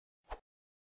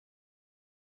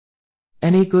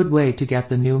Any good way to get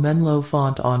the new Menlo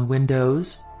font on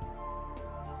Windows?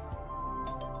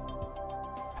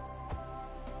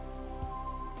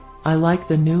 I like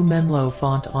the new Menlo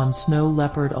font on Snow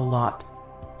Leopard a lot.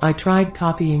 I tried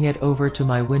copying it over to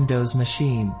my Windows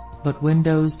machine, but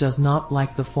Windows does not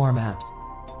like the format.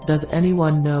 Does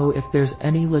anyone know if there's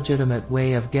any legitimate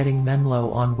way of getting Menlo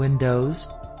on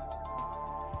Windows?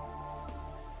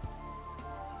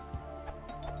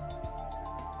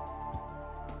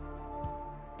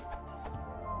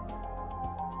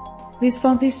 This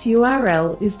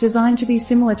URL is designed to be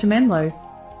similar to Menlo.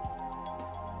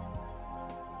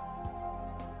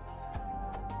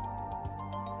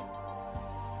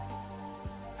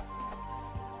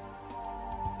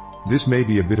 This may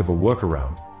be a bit of a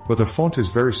workaround, but the font is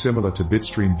very similar to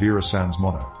Bitstream Vera Sans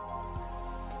Mono.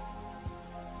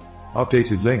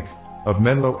 Updated link of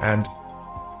Menlo and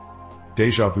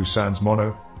Deja Vu Sans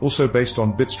Mono, also based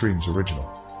on Bitstream's original.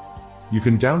 You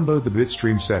can download the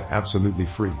Bitstream set absolutely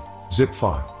free, zip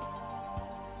file.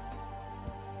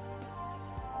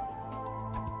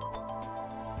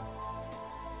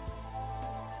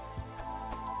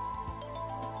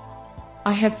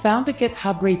 I have found a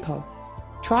GitHub repo.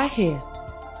 Try here.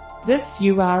 This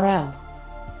URL.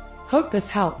 Hope this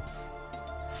helps.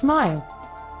 Smile.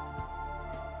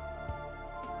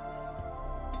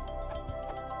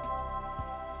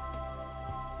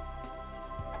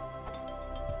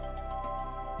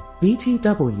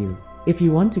 BTW, if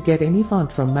you want to get any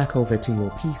font from Mac over to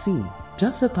your PC,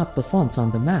 just zip up the fonts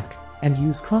on the Mac, and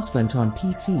use Crossfont on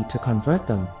PC to convert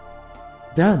them.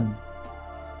 Done.